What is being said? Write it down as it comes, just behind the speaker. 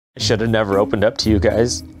I should have never opened up to you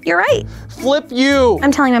guys. You're right. Flip you!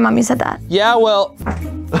 I'm telling my mom you said that. Yeah, well.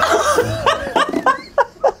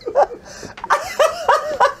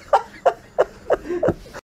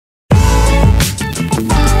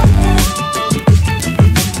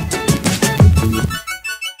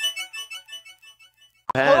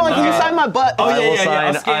 Hold on, can you sign my butt? Oh,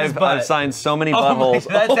 yeah. I've signed so many buttholes.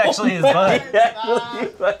 That's actually his butt.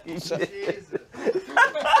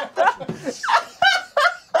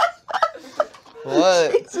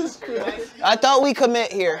 What? Jesus Christ. I thought we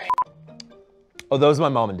commit here. Oh, those are my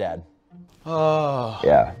mom and dad. Oh.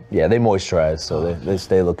 Yeah, they moisturize, so they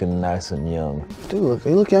stay looking nice and young. Dude,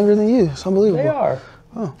 they look younger than you. It's unbelievable. They are.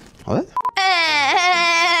 Oh, what?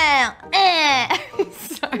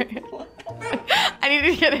 Sorry. I need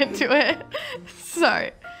to get into it.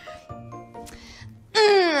 Sorry.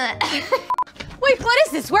 Wait, what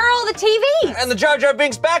is this? Where are all the TVs? And the Jar Jar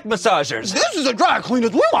Binks back massagers. This is a dry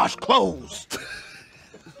cleaners. We wash clothes.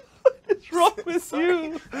 What's wrong with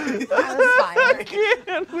you? I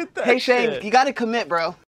can't with that Hey, Shane, shit. you gotta commit,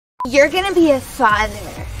 bro. You're gonna be a father.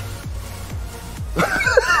 You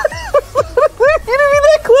didn't be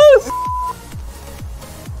that close.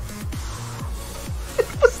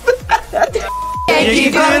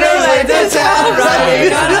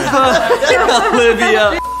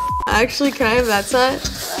 Olivia. Actually, can I have that set?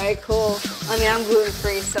 Alright, cool. I mean, I'm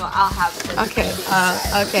gluten-free, so I'll have it. Okay,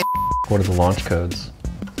 okay. What are the launch codes?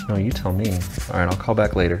 No, you tell me. All right, I'll call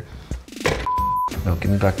back later. No,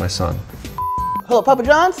 give me back my son. Hello, Papa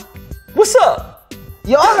John's? What's up?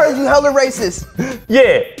 Yo, I heard you hella racist.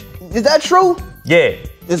 Yeah. Is that true? Yeah.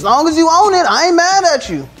 As long as you own it, I ain't mad at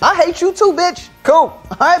you. I hate you too, bitch. Cool.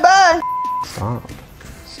 All right, bye.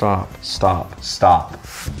 Stop.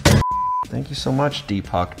 Thank you so much,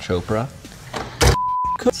 Deepak Chopra.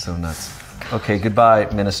 So nuts. Okay, goodbye,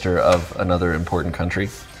 minister of another important country.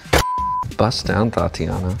 Bust down,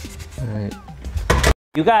 Tatiana. All right.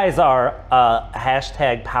 You guys are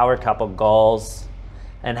hashtag power couple goals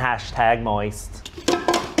and hashtag moist.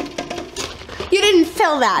 You didn't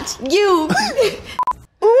fill that. You.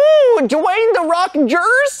 Ooh, Dwayne The Rock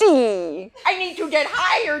jersey. I need to get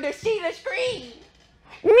higher to see the screen.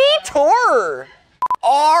 Me too.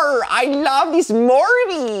 I love this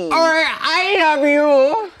movie. I love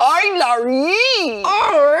you. I love you.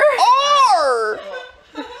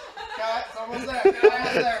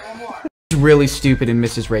 Really stupid in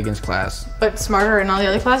Mrs. Reagan's class. But smarter in all the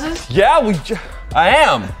other classes? Yeah, I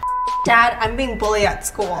am. Dad, I'm being bullied at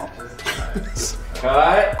school.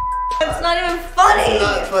 Cut. It's not even funny. It's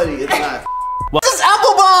not funny, it's not. This is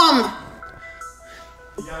Apple Bomb!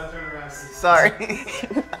 You gotta turn around. Sorry. I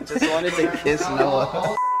just wanted to kiss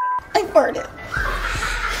Noah. I farted.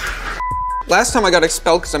 Last time I got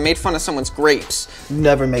expelled because I made fun of someone's grapes.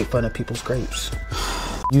 Never make fun of people's grapes.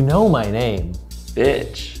 You know my name.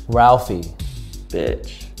 Bitch. Ralphie.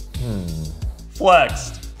 Bitch.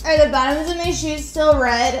 Flexed. Are the bottoms of my shoes still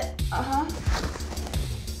red?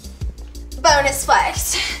 Bonus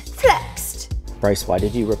flexed. Flexed. Bryce, why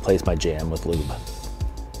did you replace my jam with lube?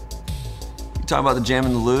 You talking about the jam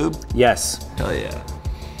and the lube? Yes. Hell yeah.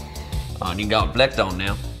 Oh, and you got flecked on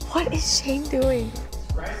now. What is Shane doing?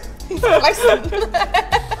 It's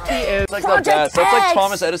like that gas. That's like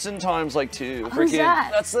Thomas Edison times like 2. Who's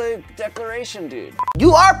that? That's the Declaration, dude.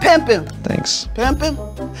 You are pimping. Thanks. Pimping?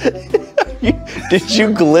 Did you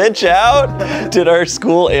glitch out? Did our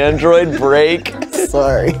school android break?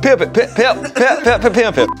 Sorry. Pimp it.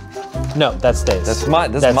 No, that stays. That's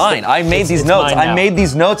mine. That's mine. I made these notes. I made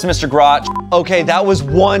these notes, Mr. Grotch. Okay, that was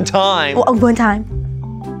one time. Oh, one time.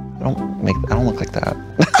 I don't look like that.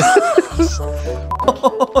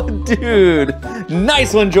 Oh, dude.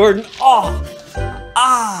 Nice one, Jordan. Oh.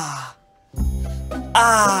 Ah.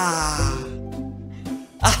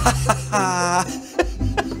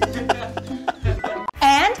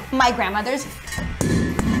 And my grandmother's.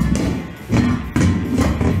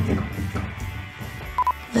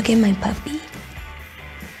 Look at my puppy.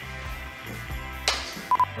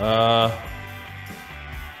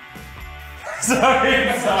 Sorry.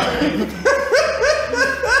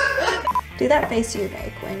 Do that face you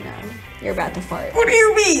make when you're about to fart. What do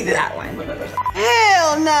you mean? That one.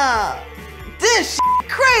 Hell nah. This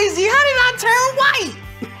crazy. How did I turn white?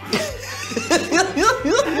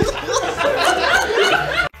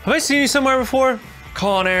 Have I seen you somewhere before?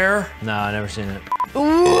 Con Air. No, I never seen it.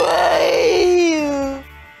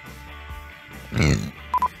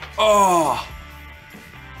 Oh.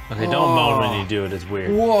 Okay, don't moan when you do it. It's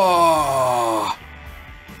weird. Whoa.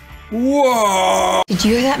 Did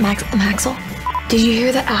you hear that, Maxwell? Did you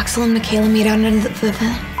hear that Axel and Michaela made out under the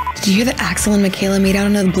Did you hear that Axel and Michaela made out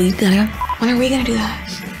under the bleed? When are we gonna do that?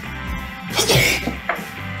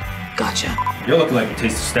 You're looking like a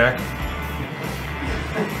tasty snack.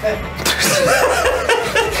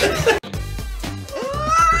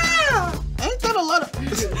 Ain't that a lot of...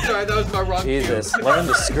 Sorry, that was my wrong Jesus, learn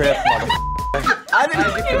the script, motherfucker. I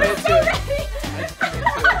didn't commit to it.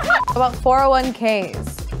 About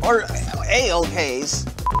 401ks. Or AOKs.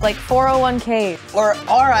 Like 401ks. Or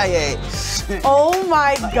RIAs. Oh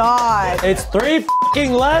my god. It's 3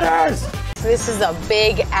 fucking letters! This is a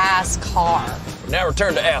big ass car. Now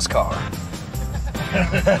return to ass car.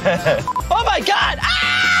 Oh my god!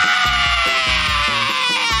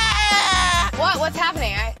 What? What's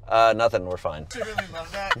happening? Nothing, we're fine.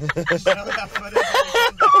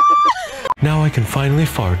 Now I can finally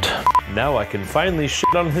fart. Now I can finally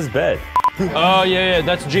shit on his bed. Oh, yeah,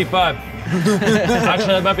 that's a G5. Actually,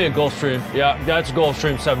 that might be a Gulfstream. Yeah, that's a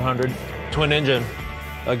Gulfstream 700. Twin engine.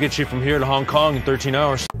 I'll get you from here to Hong Kong in 13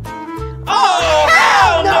 hours. Oh,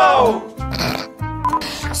 hell no!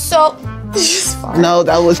 So, No,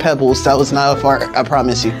 that was Pebbles. That was not a fart. I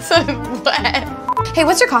promise you. so what? Hey,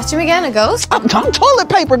 what's your costume again? A ghost? I'm toilet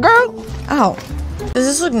paper, girl. Oh. Does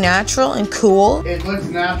this look natural and cool? It looks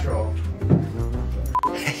natural.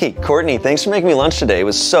 Hey, Courtney, thanks for making me lunch today. It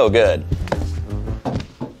was so good.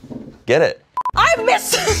 Get it? I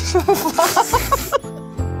missed.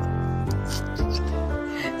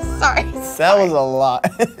 Sorry. That was a lot.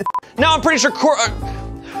 No, I'm pretty sure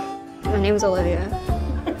My name's Olivia.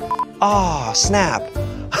 Oh, snap.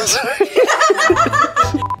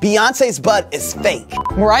 Beyonce's butt is fake.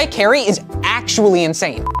 Mariah Carey is actually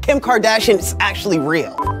insane. Kim Kardashian is actually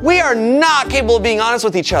real. We are not capable of being honest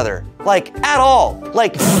with each other. Like, at all.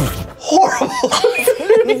 Like, horrible.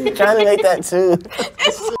 He's trying to make that too.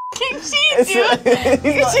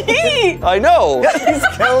 I know.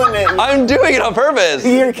 He's killing it. I'm doing it on purpose.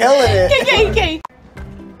 You're killing it. Okay.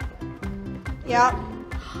 Yeah.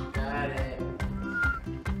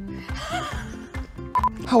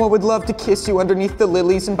 How I would love to kiss you underneath the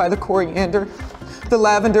lilies and by the coriander. The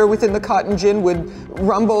lavender within the cotton gin would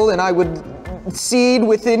rumble and I would seed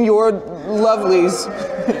within your lovelies.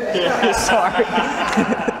 Sorry.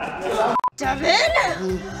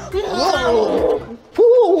 Devin?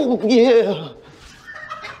 Ooh, yeah.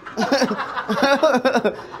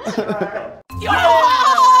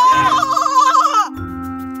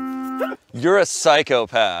 You're a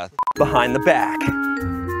psychopath. Behind the back.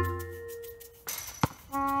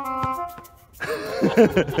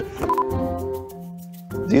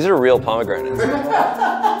 These are real pomegranates.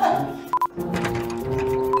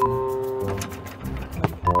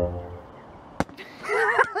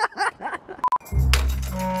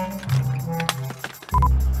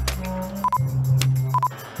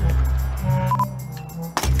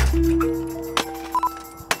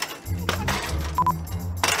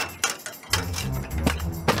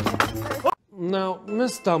 Now,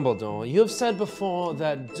 Miss Dumbledore, you have said before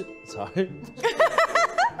that... Sorry.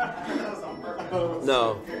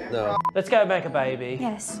 No. Let's go make a baby.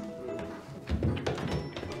 Yes.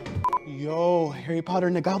 Yo, Harry Potter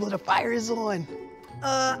and the Goblet of Fire is on.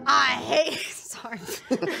 I hate. Sorry.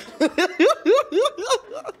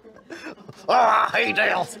 Hey,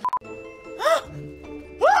 Dale.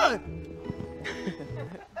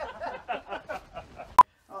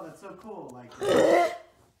 Oh, that's so cool. Like,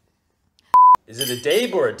 Is it a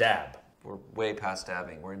dab or a dab? We're way past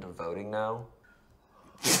dabbing. We're into voting now.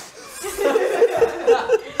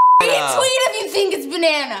 Retweet if you think it's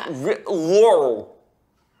banana. Laurel.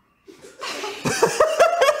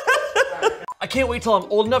 I can't wait till I'm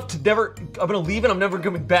old enough to never... I'm gonna leave and I'm never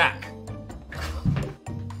coming back.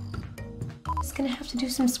 Just gonna have to do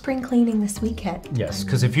some spring cleaning this weekend. Yes,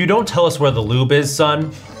 because if you don't tell us where the lube is,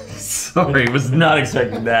 son... Sorry, was not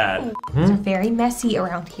expecting that. It's very messy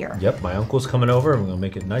around here. Yep, my uncle's coming over and we're gonna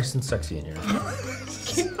make it nice and sexy in here.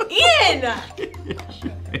 Ian!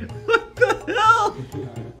 What the hell?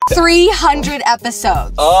 300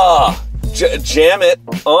 episodes. Jam it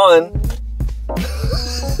on.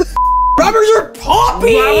 Rubbers are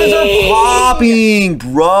popping! Rubbers are popping,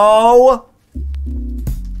 bro!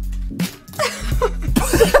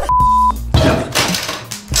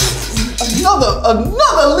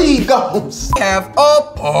 Another lead goes. Have a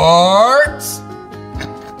part.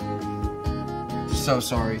 So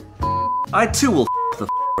sorry. I too will the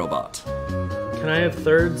robot. Can I have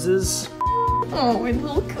thirdses? Oh, my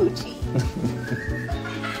little coochie.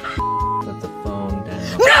 Put the phone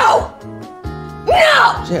down. No!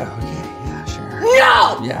 No! Yeah, okay, yeah, sure.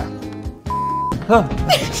 No! Yeah.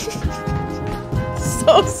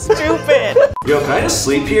 So stupid. Yo, can I just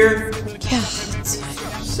sleep here? Yeah.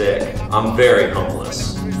 Sick. I'm very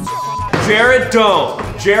homeless. Jared, don't.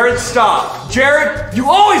 Jared, stop. Jared, you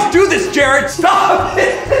always do this, Jared. Stop.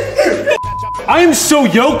 I am so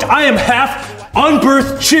yoked, I am half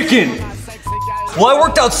unbirthed chicken. Well, I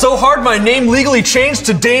worked out so hard, my name legally changed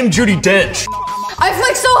to Dame Judi Dench. I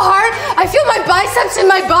flick so hard, I feel my biceps in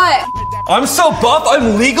my butt. I'm so buff,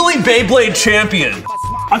 I'm legally Beyblade champion.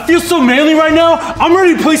 I feel so manly right now, I'm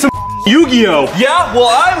ready to play some Yu-Gi-Oh! Yeah, well,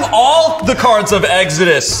 I'm all the cards of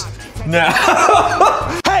Exodus now.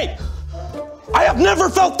 Hey! I have never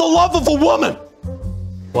felt the love of a woman!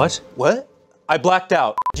 What? What? I blacked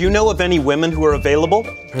out. Do you know of any women who are available?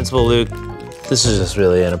 Principal Luke, this is just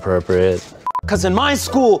really inappropriate. Because in my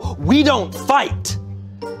school, we don't fight.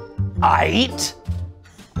 Aight?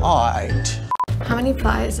 Aight. How many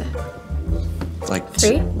ply is it? It's like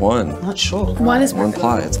 3? One. I'm not sure. One is One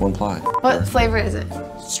ply, it's one ply. What flavor is it?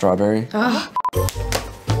 Strawberry. Oh.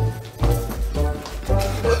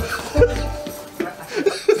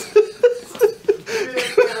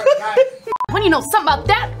 When you know something about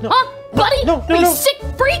that, huh? Buddy? No, you sick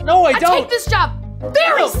freak? No, I don't. take this job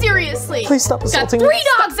very seriously. Please stop assaulting Got me. 3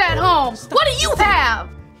 dogs at home. What do you have?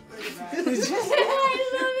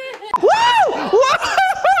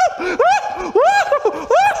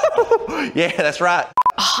 Yeah, that's right.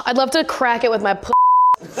 I'd love to crack it with my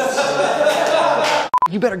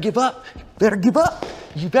You better give up. You better give up.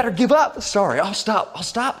 You better give up. Sorry, I'll stop.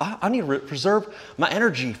 I need to preserve my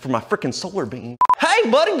energy for my freaking solar beam.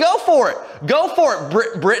 Hey, buddy, go for it. Go for it,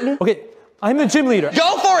 Britain. Okay, I'm the gym leader.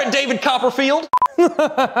 Go for it, David Copperfield.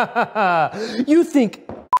 You think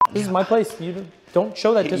this is my place? You don't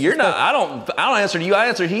show that disrespect. You're not. I don't answer to you. I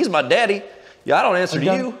answer. He's my daddy. Yeah, I don't answer to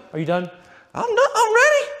you. Are you done? I'm done. I'm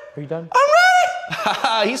ready. Are you done? I'm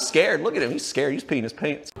ready. He's scared. Look at him. He's scared. He's peeing his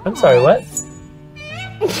pants. I'm sorry, what?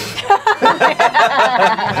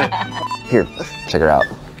 Here, check her out.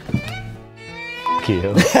 Cute.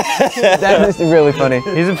 That is really funny.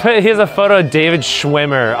 He has a photo of David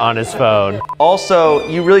Schwimmer on his phone. Also,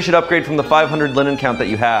 you really should upgrade from the 500 linen count that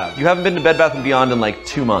you have. You haven't been to Bed Bath & Beyond in like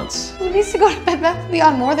 2 months. Who needs to go to Bed Bath &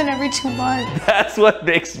 Beyond more than every 2 months? That's what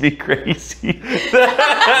makes me crazy.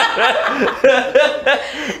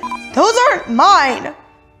 Those aren't mine.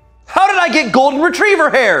 How did I get golden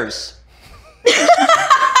retriever hairs?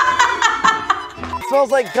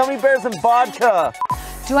 Smells like gummy bears and vodka.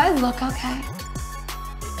 Do I look okay?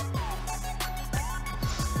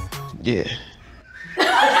 Yeah.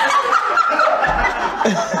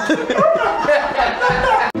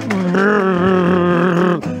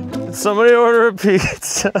 Somebody order a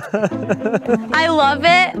pizza. I love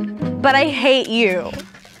it, but I hate you.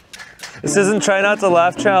 This isn't try not to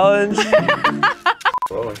laugh challenge. And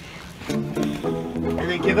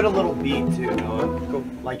then give it a little beat too, Noah. Go,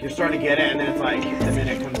 like you're starting to get it, and then it's like, and then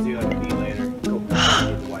it comes to you like a beat later. Go,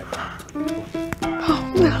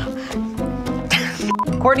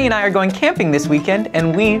 Courtney and I are going camping this weekend,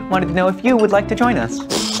 and we wanted to know if you would like to join us.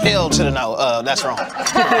 Hell to the no. That's wrong.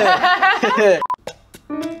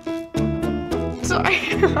 Sorry.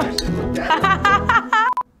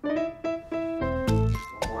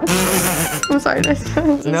 I'm sorry.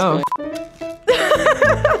 No.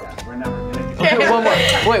 Okay, one more.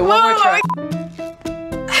 Wait, one more try.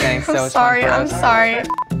 Thanks. That I'm was sorry. fun for I'm us. sorry.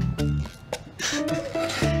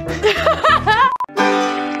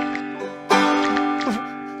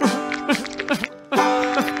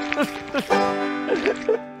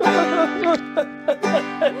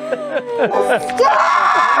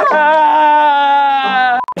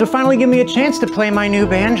 To finally give me a chance to play my new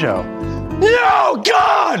banjo. No,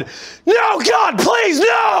 God! No, God, please,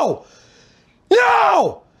 no!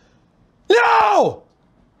 No! No!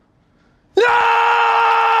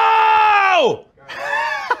 No!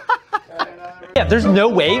 Yeah, there's no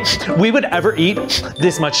way we would ever eat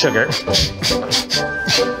this much sugar. I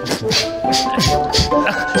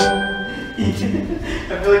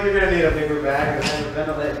feel like you're gonna need a bigger bag.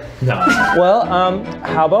 No. Well,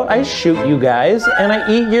 how about I shoot you guys and I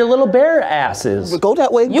eat your little bear asses? Go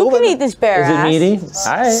that way. You can eat this bear Is ass. it meaty?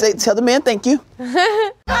 All right. Tell the man thank you.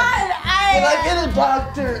 I get a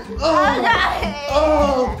doctor.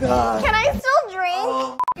 Oh, God. Can I still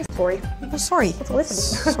drink? Sorry. I'm sorry. Sorry.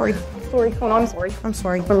 Sorry. Sorry. Oh, no, I'm sorry. I'm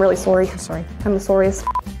sorry. I'm really sorry. I'm sorry. I'm the sorriest.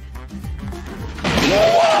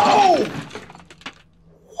 Whoa!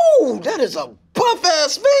 Whoa, that is a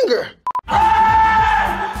buff-ass finger.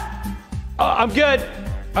 I'm good.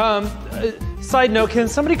 Side note, can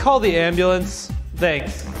somebody call the ambulance?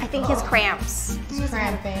 Thanks. I think he has cramps. He's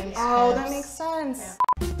cramping. Oh, that makes sense.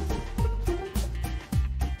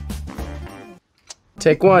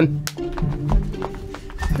 Take one.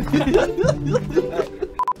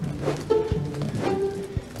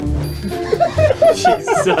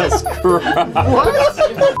 Jesus Christ.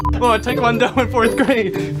 What? Oh, take one down in 4th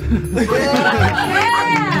grade.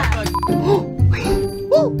 Yeah.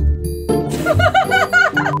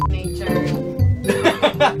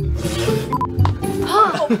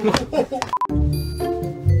 Yes!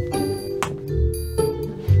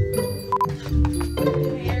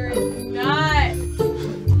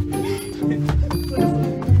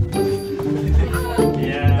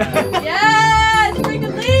 Bring a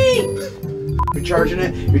leak! You're charging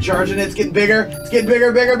it, it's getting bigger,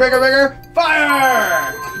 bigger.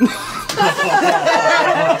 Fire!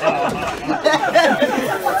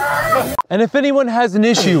 And if anyone has an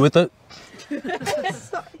issue with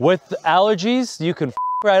with allergies, you can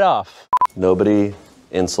right off. Nobody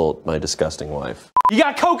insult my disgusting wife. You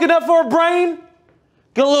got coconut for a brain?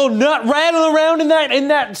 Got a little nut rattling around in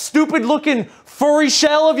that stupid looking furry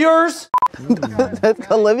shell of yours?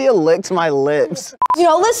 Olivia licked my lips. You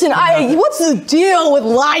know, listen, what's the deal with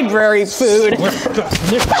library food? Hey,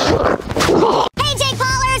 Jake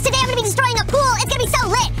Paulers! Today I'm gonna be destroying a pool. It's gonna be so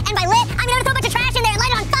lit. And by lit, I'm gonna throw a bunch of trash in there and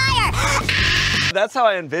light it on fire. That's how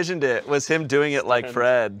I envisioned it, was him doing it like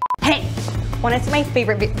Fred. Hey, when it's my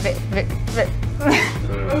favorite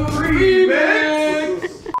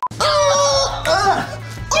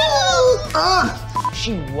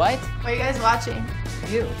She what? What are you guys watching?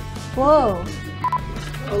 You. Whoa.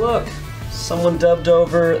 Oh look, someone dubbed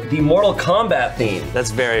over the Mortal Kombat theme.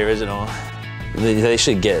 That's very original. They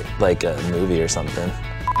should get like a movie or something.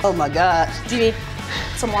 Oh my God. Do you need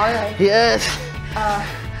some water? Yes.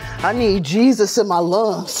 I need Jesus in my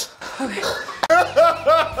lungs. Okay. I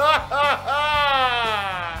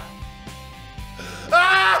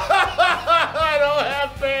don't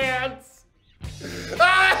have pants.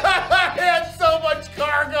 I had so much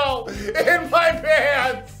cargo in my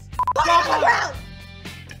pants.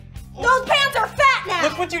 Those pants are fat now!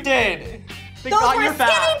 Look what you did. Those were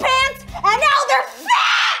skinny pants, and now they're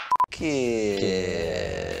fat! Get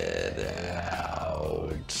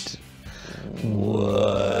out.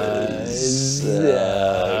 Was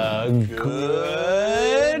a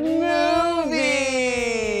good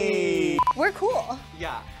movie. We're cool.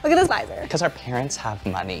 Yeah. Look at this visor. Because our parents have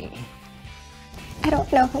money. I don't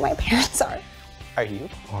know who my parents are. Are you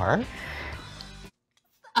poor?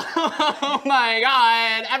 Oh my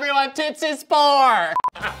God, everyone toots is poor.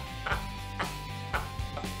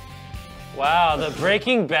 Wow, the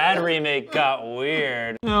Breaking Bad remake got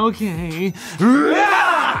weird. Okay.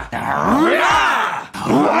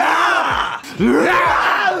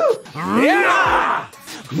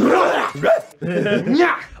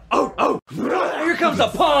 Oh, here comes a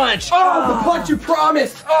punch! Oh, the punch you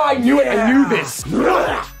promised! Oh, I knew it, I knew this! I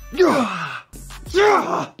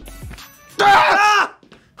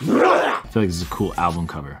feel like this is a cool album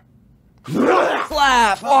cover.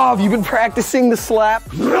 Slap! Oh, have you been practicing the slap?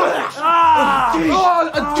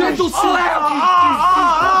 Oh, a gentle slap!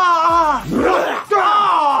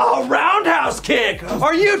 Oh, roundhouse kick!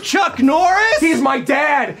 Are you Chuck Norris? He's my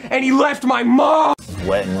dad, and he left my mom!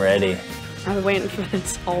 Wet and ready. I've been waiting for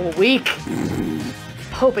this all week.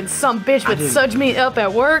 Hoping some bitch would sudge me up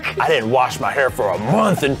at work. I didn't wash my hair for a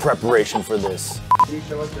month in preparation for this. Can you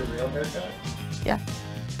show us your real haircut? Yeah.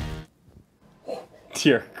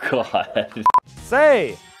 Dear God.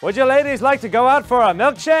 Say, would you ladies like to go out for a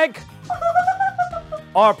milkshake?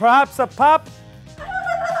 Or perhaps a pop?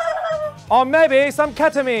 Or maybe some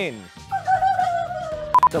ketamine?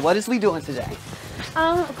 So what is we doing today?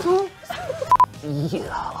 Cool.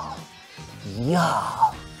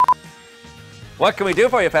 Yeah. What can we do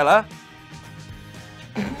for you, fella?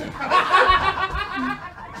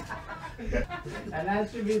 And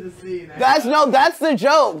that should be the scene. That's the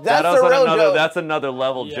joke. That's the real joke. That's another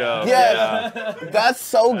level joke. Yes. That's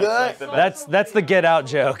so good. That's the Get Out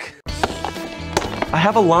joke. I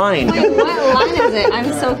have a line. Wait, what line is it?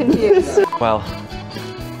 I'm so confused. Well,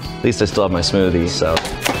 at least I still have my smoothie, so.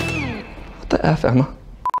 What the F, Emma?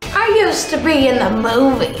 I used to be in the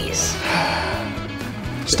movies.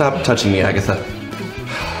 Stop touching me, Agatha.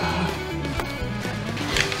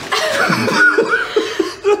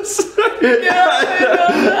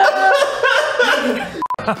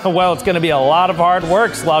 Well, it's gonna be a lot of hard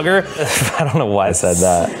work, Slugger. I don't know why I said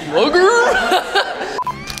that. Slugger?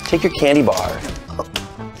 Take your candy bar.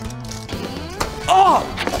 Oh!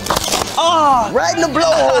 Right in the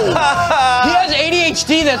blowhole. He has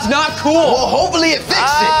ADHD, that's not cool. Well, hopefully it fixed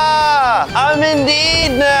I'm in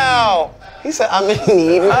need now. it. He said, I'm in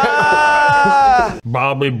need.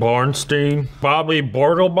 Bobby Bornstein, Bobby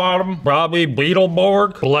Bortlebottom, Bobby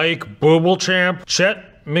Beetleborg, Blake Booblechamp,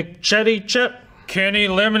 Chet McChetty Chet, Kenny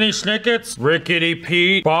Lemony Snickets, Rickety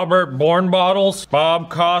Pete, Bobbert Bornbottles, Bob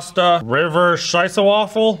Costa, River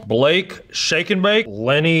Scheissewaffle, Blake Shake and Bake,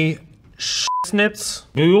 Lenny Schnitz,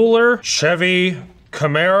 Bueller, Chevy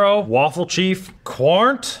Camaro, Waffle Chief,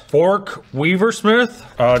 Quart, Fork Weaversmith,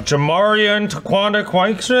 Jamarian Taquanda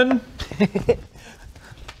Quankson,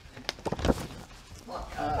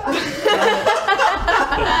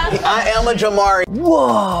 I am a Jamari.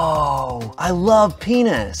 Whoa! I love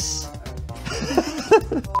penis.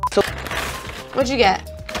 What'd you get?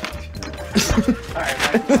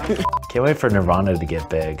 Can't wait for Nirvana to get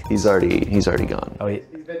big. He's already gone. Oh, he's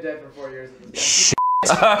been dead for 4 years. Shit.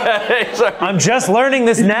 I'm just learning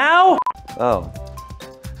this now? Oh.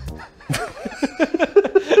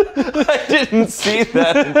 I didn't see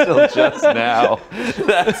that until just now.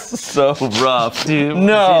 That's so rough. Dude,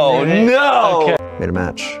 no. Okay. Made a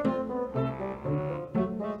match.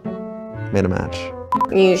 Made a match.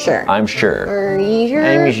 Are you sure? I'm sure. Are you sure?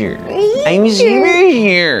 I'm sure.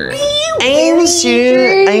 I'm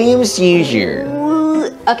sure. I'm sure.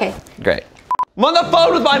 Okay. Great. I'm on the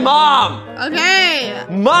phone with my mom! Okay.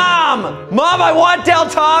 Mom! Mom, I want Del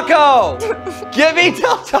Taco! Give me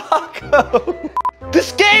Del Taco!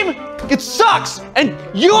 This game, it sucks! And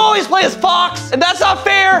you always play as Fox, and that's not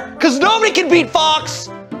fair, because nobody can beat Fox!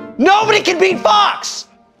 Nobody can beat Fox!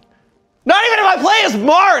 Not even if I play as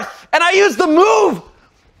Marth, and I use the move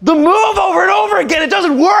over and over again, it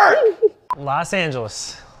doesn't work! Los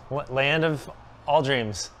Angeles, what land of all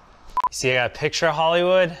dreams. You see, I got a picture of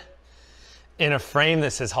Hollywood in a frame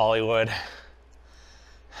that says Hollywood.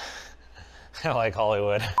 I like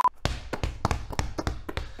Hollywood.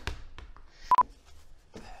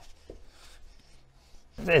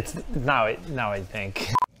 It's not what I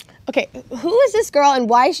think. Okay, who is this girl and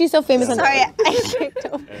why is she so famous? Sorry, I kicked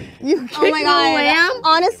over. You kicked Oh my god. Lamb?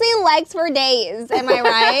 Honestly, legs for days. Am I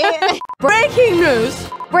right? Breaking news.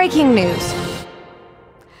 Breaking news.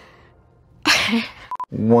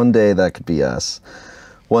 One day that could be us.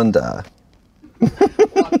 One day.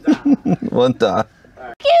 One day.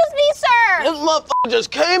 Excuse me, sir. This motherfucker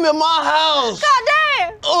just came in my house. God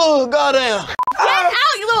damn. Oh, goddamn. Get out,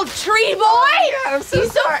 you little tree boy! I'm so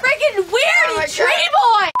He's so sorry. freaking weird, you tree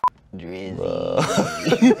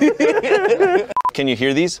boy! Can you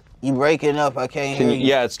hear these? You breaking up, I can't hear you.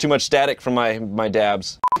 Yeah, it's too much static from my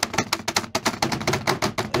dabs.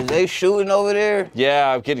 Is they shooting over there?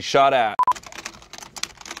 Yeah, I'm getting shot at.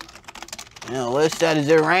 Yeah, what's that? Is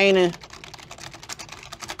it raining?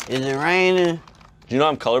 Is it raining? Do you know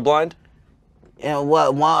I'm colorblind? Yeah,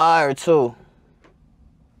 what? One eye or two?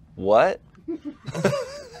 What?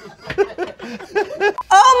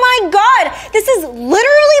 Oh my god! This is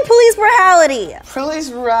literally police brutality! Police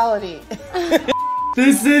brutality.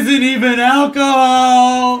 This isn't even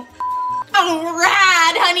alcohol! Oh,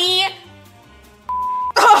 rad, honey!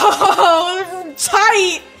 Oh,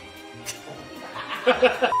 tight!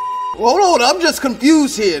 Hold on, I'm just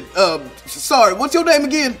confused here. Sorry, what's your name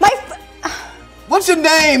again? What's your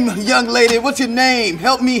name, young lady? What's your name?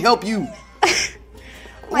 Help me help you.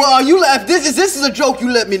 Well, are you laughing? This is a joke, you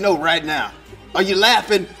let me know right now. Are you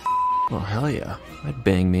laughing? Oh, hell yeah. That'd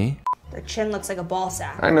bang me. Their chin looks like a ball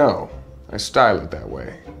sack. I know. I style it that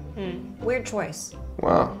way. Weird choice.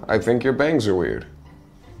 Well, I think your bangs are weird.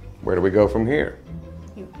 Where do we go from here?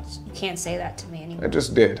 You can't say that to me anymore. I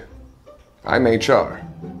just did. I'm HR.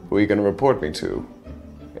 Who are you gonna report me to?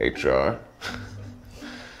 HR.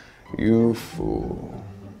 You fool.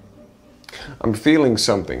 I'm feeling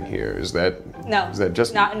something here. Is that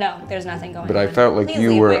just no, there's nothing going on. But I felt like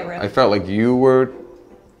you were I felt like you were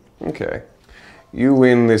okay. You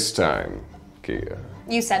win this time, Kia.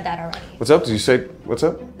 You said that already. What's up? Did you say what's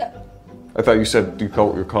up? I thought you said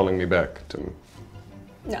you're calling me back to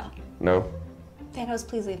No. No? Thanos,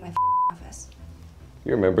 please leave my office.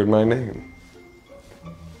 You remembered my name.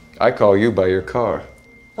 I call you by your car.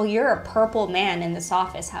 Well, you're a purple man in this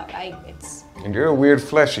office. And you're a weird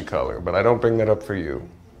fleshy color, but I don't bring that up for you.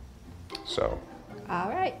 So. All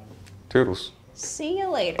right. Toodles. See you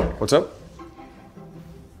later. What's up?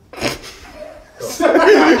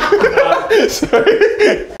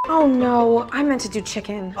 Oh no, I meant to do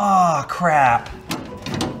chicken. Oh, crap.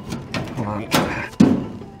 Hold on.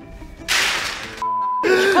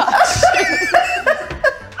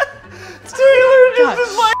 Taylor just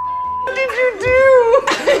is like, what did you do?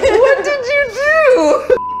 What did you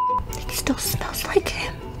do? It still smells like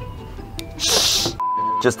him.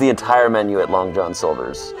 Just the entire menu at Long John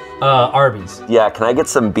Silver's. Arby's. Yeah, can I get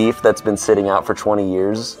some beef that's been sitting out for 20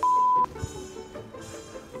 years?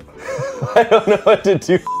 I don't know what to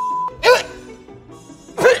do.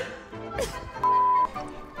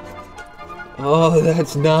 Oh,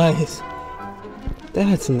 that's nice.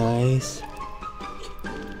 That's nice.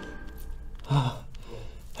 Oh,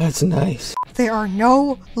 that's nice. There are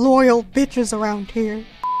no loyal bitches around here.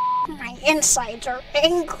 My insides are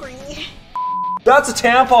angry. That's a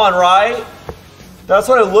tampon, right? That's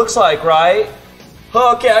what it looks like, right?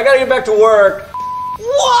 Okay, I gotta get back to work.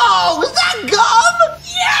 Whoa, is that gum?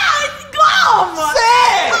 Yeah, it's Mom!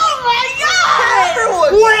 Sick! Oh my God!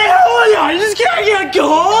 Everyone! Wait, hold on! This guy can't go!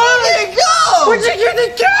 Where'd it go? Where'd you get the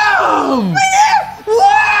gum?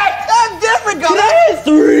 What? I'm different, Can I have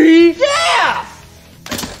 3? Yeah!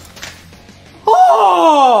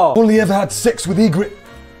 Oh! Only ever had sex with Ygritte.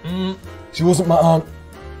 She wasn't my aunt.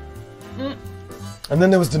 And then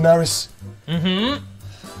there was Daenerys.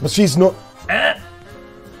 But she's not. But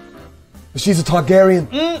she's a Targaryen.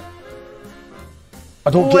 I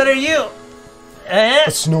don't What get are you? a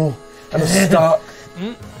Snow and a Stark.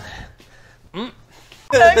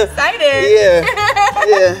 So excited.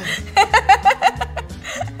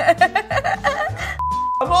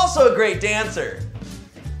 I'm also a great dancer.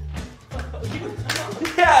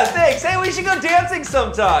 Yeah, thanks. Hey, we should go dancing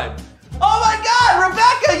sometime. Oh my God,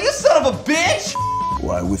 Rebecca, you son of a bitch!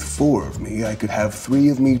 Why, with 4 of me, I could have 3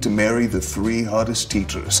 of me to marry the 3 hottest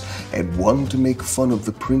teachers, and 1 to make fun of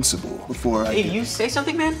the principal before I. Hey, you say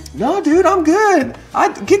something, man? No, dude, I'm good.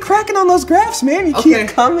 Get cracking on those graphs, man. You keep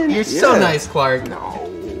coming. You're so nice, Clark. No.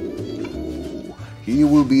 He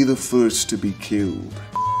will be the first to be killed.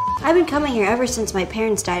 I've been coming here ever since my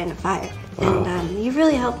parents died in a fire, and you've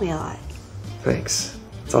really helped me a lot. Thanks.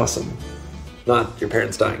 It's awesome. Not your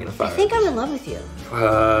parents dying in a I fire. think I'm in love with you.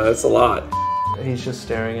 That's a lot. He's just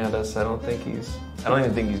staring at us. I don't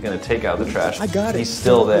even think he's gonna take out the trash. I got it. He's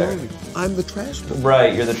still there. I'm the trash boy.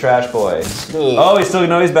 Right, you're the trash boy. Oh, he's still,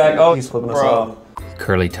 no, he's back. Oh, he's flipping us off.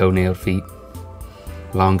 Curly toenailed feet,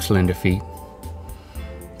 long slender feet,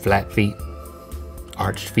 flat feet,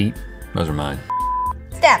 arched feet. Those are mine.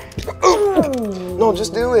 Step. No,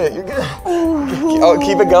 just do it. You're good. Oh,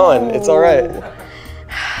 keep it going. It's all right.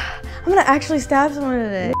 I'm gonna actually stab someone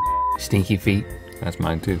today. Stinky feet. That's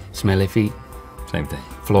mine too. Smelly feet. Same thing.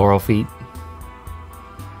 Floral feet.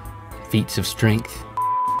 Feats of strength.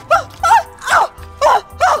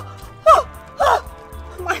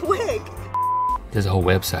 My wig. There's a whole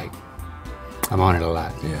website. I'm on it a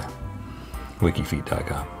lot. Yeah.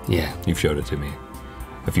 Wikifeet.com. Yeah. You've showed it to me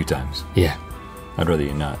a few times. Yeah. I'd rather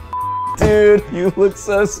you not. Dude, you look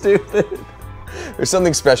so stupid. There's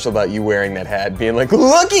something special about you wearing that hat, being like,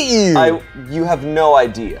 look at you! You have no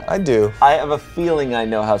idea. I do. I have a feeling I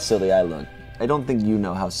know how silly I look. I don't think you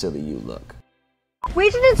know how silly you look. We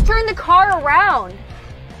should just turn the car around.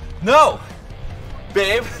 No!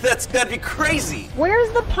 Babe, that's gotta be crazy.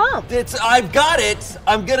 Where's the pump? I've got it.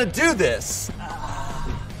 I'm gonna do this.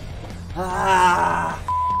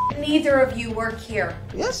 Neither of you work here.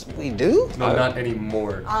 Yes, we do. No, not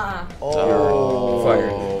anymore. Oh.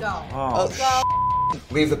 Fired. Go.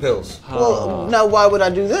 Leave the pills. Well, now why would I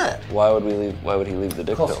do that? Why would he leave the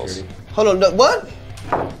dick pills? Hold on, no, what?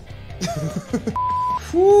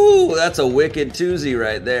 Whew, that's a wicked toozy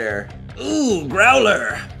right there. Ooh,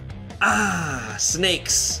 growler. Ah,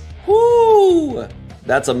 snakes. Whoo!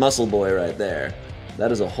 That's a muscle boy right there.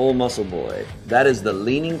 That is a whole muscle boy. That is the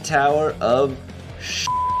Leaning Tower of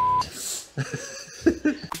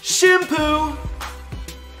Shampoo!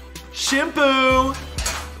 Shampoo!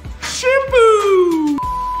 Shampoo!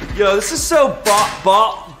 Yo, this is so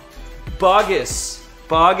bogus.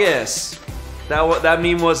 Bogus. That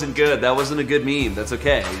meme wasn't good. That wasn't a good meme. That's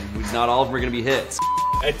okay. Not all of them are gonna be hits.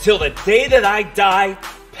 Until the day that I die,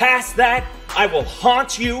 past that, I will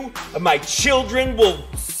haunt you, and my children will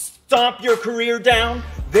stomp your career down.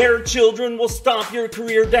 Their children will stomp your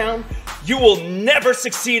career down. You will never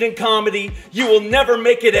succeed in comedy. You will never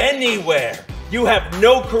make it anywhere. You have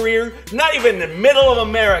no career, not even in the middle of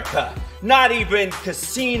America. Not even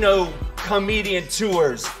casino comedian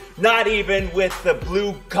tours. Not even with the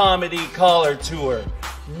Blue Comedy Collar Tour.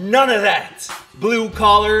 None of that. Blue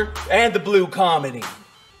Collar and the Blue Comedy.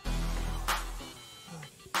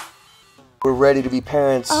 We're ready to be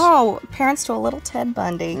parents. Oh, parents to a little Ted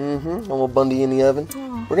Bundy. Mm-hmm. A little Bundy in the oven.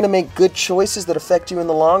 Oh. We're gonna make good choices that affect you in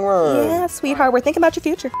the long run. Yeah, sweetheart, we're thinking about your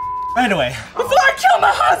future. Anyway, before I kill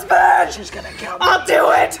my husband, she's gonna kill me. I'll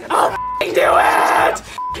do it. I'll do it.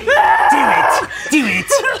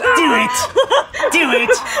 Do it.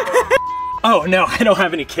 Oh, no, I don't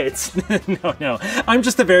have any kids. No. I'm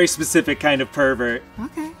just a very specific kind of pervert.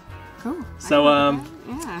 Okay, cool. So,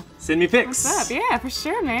 Yeah. send me pics. What's up? Yeah, for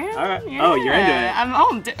sure, man. All right. Yeah. Oh, you're into it.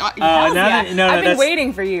 I've been that's-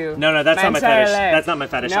 waiting for you. No, that's not my entire fetish. life. That's not my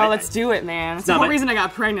fetish. No, let's do it, man. That's the not whole my- reason I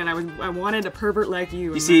got pregnant. I wanted a pervert like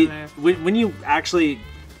you. You see, when you actually,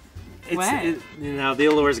 What? the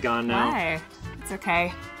allure's gone now. Why? It's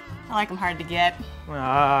okay. I like them hard to get.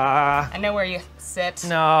 Ah. I know where you sit.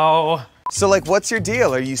 No. So, like, what's your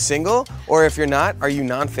deal? Are you single? Or if you're not, are you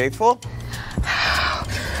non-faithful?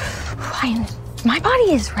 My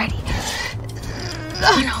body is ready.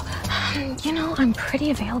 You know, I'm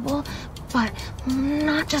pretty available, but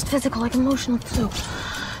not just physical, like emotional too.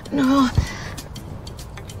 No.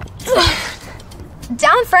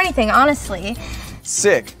 Down for anything, honestly.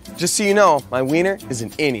 Sick. Just so you know, my wiener is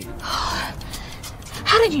an innie.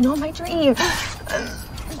 How did you know my dream?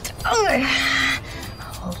 I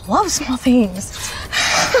love small things.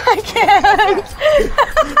 I can't.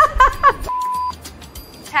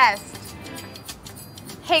 Test.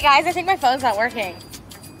 Hey guys, I think my phone's not working.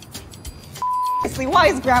 Why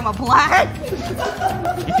is Grandma black?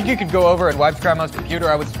 You think you could go over and wipe Grandma's computer?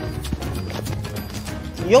 I would.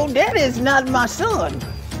 Your daddy is not my son.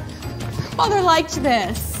 Father liked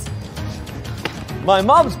this. My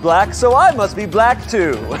mom's black, so I must be black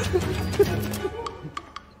too.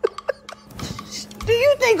 Do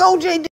you think OJ